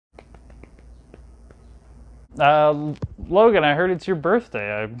Logan, I heard it's your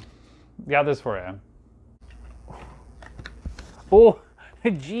birthday. I got this for you. Oh,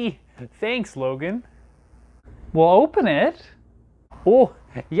 gee, thanks, Logan. Well, open it. Oh,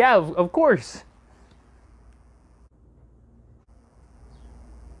 yeah, of course.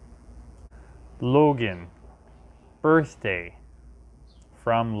 Logan, birthday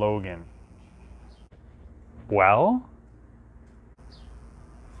from Logan. Well?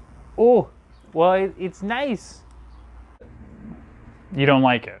 Oh, well, it's nice. You don't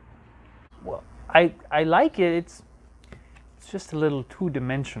like it? Well, I like it. It's just a little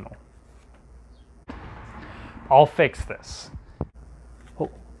two-dimensional. I'll fix this.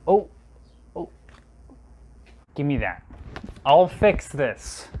 Oh. Give me that. I'll fix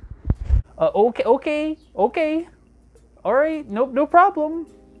this. Okay. All right, no problem.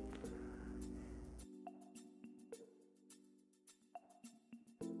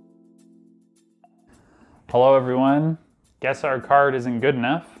 Hello, everyone. Guess our card isn't good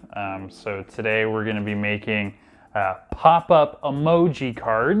enough. So today we're going to be making pop-up emoji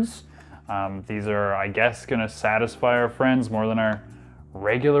cards. These are, I guess, going to satisfy our friends more than our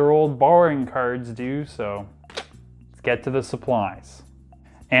regular old boring cards do. So let's get to the supplies.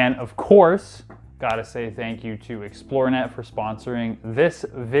 And of course, gotta say thank you to ExploreNet for sponsoring this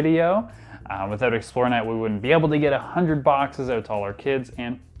video. Without ExploreNet, we wouldn't be able to get 100 boxes out to all our kids,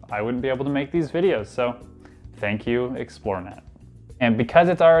 and I wouldn't be able to make these videos. So thank you, ExploreNet. And because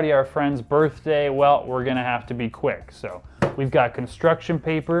it's already our friend's birthday, well, we're gonna have to be quick. So we've got construction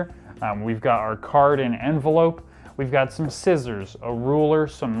paper, we've got our card and envelope, we've got some scissors, a ruler,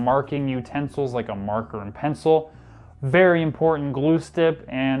 some marking utensils like a marker and pencil, very important glue stick,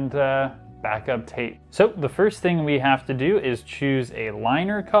 and backup tape. So the first thing we have to do is choose a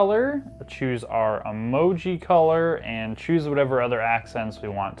liner color, choose our emoji color, and choose whatever other accents we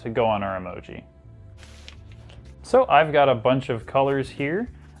want to go on our emoji. So I've got a bunch of colors here.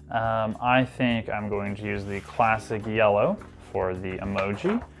 I think I'm going to use the classic yellow for the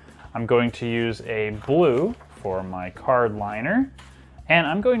emoji. I'm going to use a blue for my card liner. And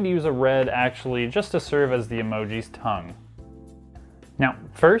I'm going to use a red actually just to serve as the emoji's tongue. Now,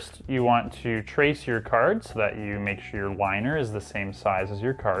 first you want to trace your card so that you make sure your liner is the same size as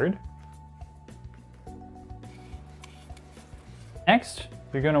your card. Next,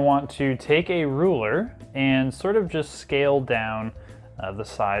 you're going to want to take a ruler and sort of just scale down the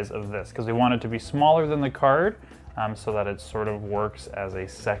size of this because we want it to be smaller than the card so that it sort of works as a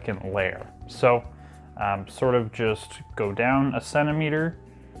second layer. So sort of just go down a centimeter,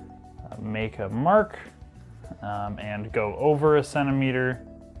 make a mark, and go over a centimeter,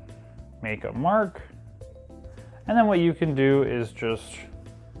 make a mark. And then what you can do is just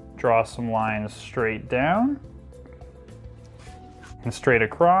draw some lines straight down and straight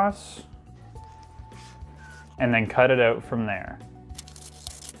across, and then cut it out from there.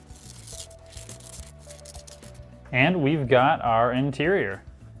 And we've got our interior.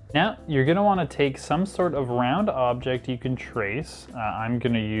 Now, you're gonna wanna take some sort of round object you can trace. I'm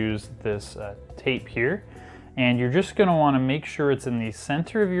gonna use this tape here. And you're just gonna wanna make sure it's in the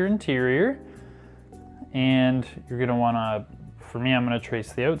center of your interior. And you're gonna wanna, for me, I'm gonna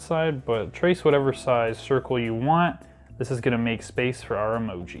trace the outside, but trace whatever size circle you want. This is gonna make space for our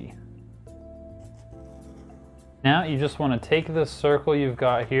emoji. Now, you just wanna take this circle you've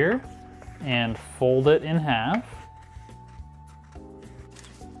got here and fold it in half.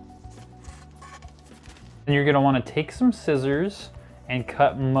 And you're gonna wanna take some scissors and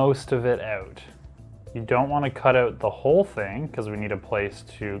cut most of it out. You don't wanna cut out the whole thing because we need a place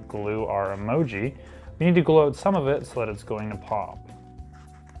to glue our emoji. We need to glue out some of it so that it's going to pop.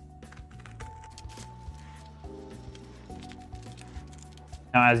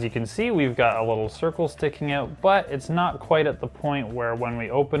 Now, as you can see, we've got a little circle sticking out, but it's not quite at the point where when we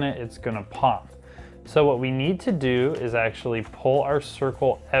open it, it's gonna pop. So what we need to do is actually pull our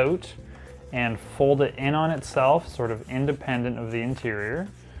circle out and fold it in on itself, sort of independent of the interior.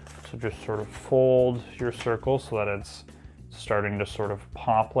 So just sort of fold your circle so that it's starting to sort of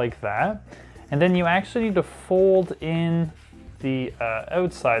pop like that. And then you actually need to fold in the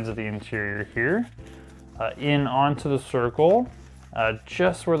outsides of the interior here, in onto the circle,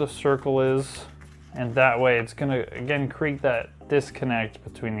 just where the circle is. And that way it's gonna, again, create that disconnect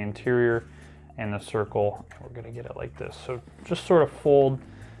between the interior and the circle. We're gonna get it like this. So just sort of fold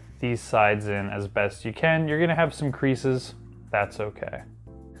these sides in as best you can. You're gonna have some creases, that's okay.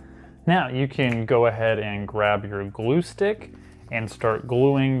 Now you can go ahead and grab your glue stick and start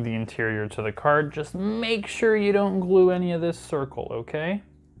gluing the interior to the card. Just make sure you don't glue any of this circle, okay?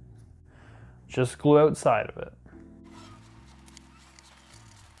 Just glue outside of it.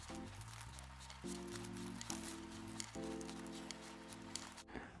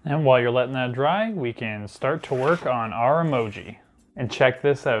 And while you're letting that dry, we can start to work on our emoji. And check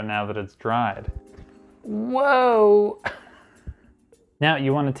this out now that it's dried. Whoa! Now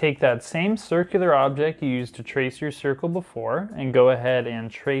you want to take that same circular object you used to trace your circle before and go ahead and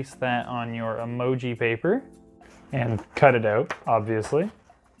trace that on your emoji paper and cut it out, obviously.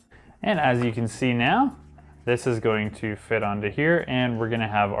 And as you can see now, this is going to fit onto here and we're going to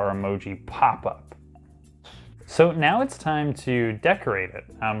have our emoji pop up. So now it's time to decorate it,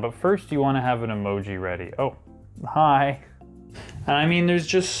 but first you want to have an emoji ready. Oh, hi. And I mean, there's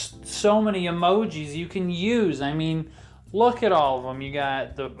just so many emojis you can use. I mean, look at all of them. You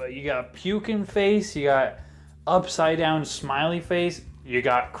got puking face, you got upside down smiley face, you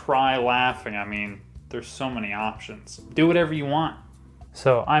got cry laughing. I mean, there's so many options. Do whatever you want.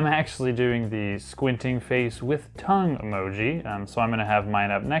 So I'm actually doing the squinting face with tongue emoji. So I'm gonna have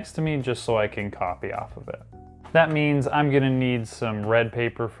mine up next to me just so I can copy off of it. That means I'm gonna need some red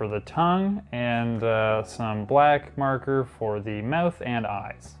paper for the tongue and some black marker for the mouth and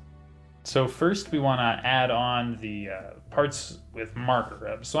eyes. So first we wanna add on the parts with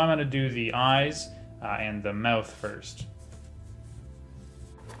marker. So I'm gonna do the eyes and the mouth first.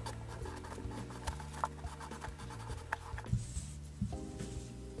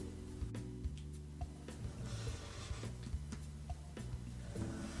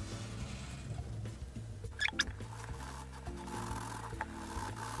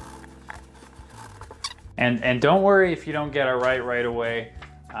 And don't worry if you don't get it right away.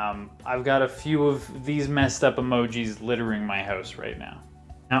 I've got a few of these messed up emojis littering my house right now.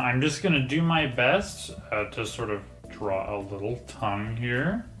 Now I'm just gonna do my best to sort of draw a little tongue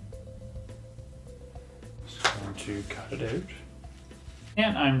here. Just going to cut it out.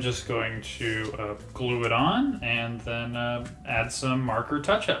 And I'm just going to glue it on and then add some marker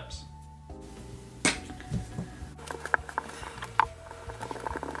touch-ups.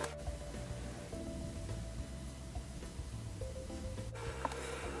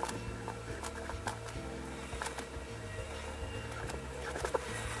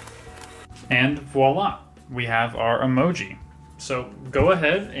 And voila, we have our emoji. So go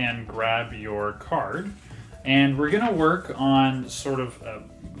ahead and grab your card and we're gonna work on sort of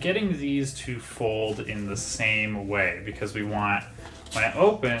getting these to fold in the same way because we want, when it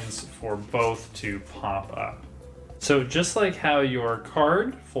opens, for both to pop up. So just like how your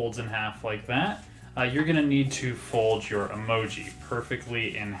card folds in half like that, you're gonna need to fold your emoji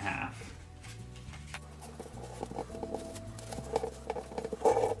perfectly in half.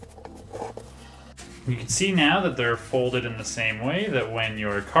 You can see now that they're folded in the same way that when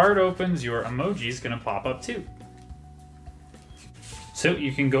your card opens, your emoji is going to pop up too. So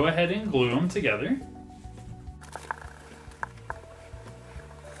you can go ahead and glue them together.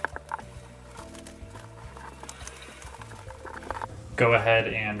 Go ahead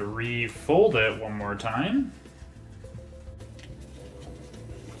and refold it one more time.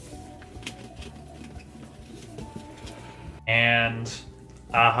 And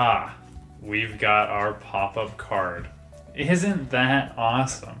aha! We've got our pop-up card. Isn't that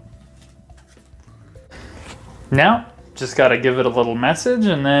awesome? Now, just gotta give it a little message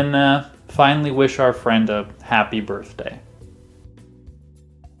and then finally wish our friend a happy birthday.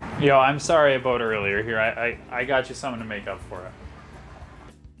 Yo, I'm sorry about earlier here. I got you something to make up for it.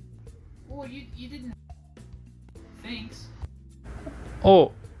 Oh, you didn't. Thanks.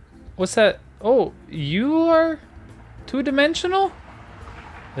 Oh, what's that? Oh, you are two-dimensional?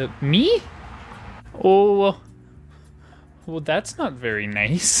 Me? Oh, well, that's not very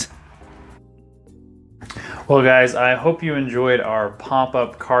nice. Well, guys, I hope you enjoyed our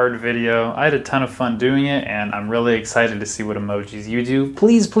pop-up card video. I had a ton of fun doing it, and I'm really excited to see what emojis you do.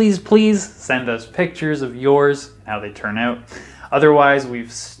 Please, please, please send us pictures of yours, how they turn out. Otherwise,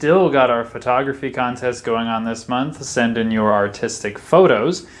 we've still got our photography contest going on this month. Send in your artistic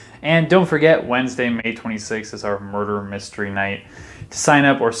photos. And don't forget, Wednesday, May 26th is our murder mystery night. To sign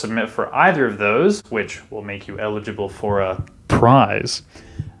up or submit for either of those, which will make you eligible for a prize,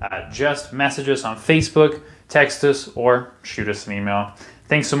 just message us on Facebook, text us, or shoot us an email.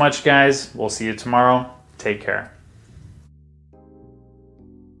 Thanks so much, guys. We'll see you tomorrow. Take care.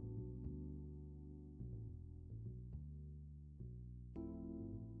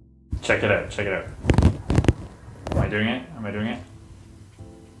 Check it out. Check it out. Am I doing it? Am I doing it?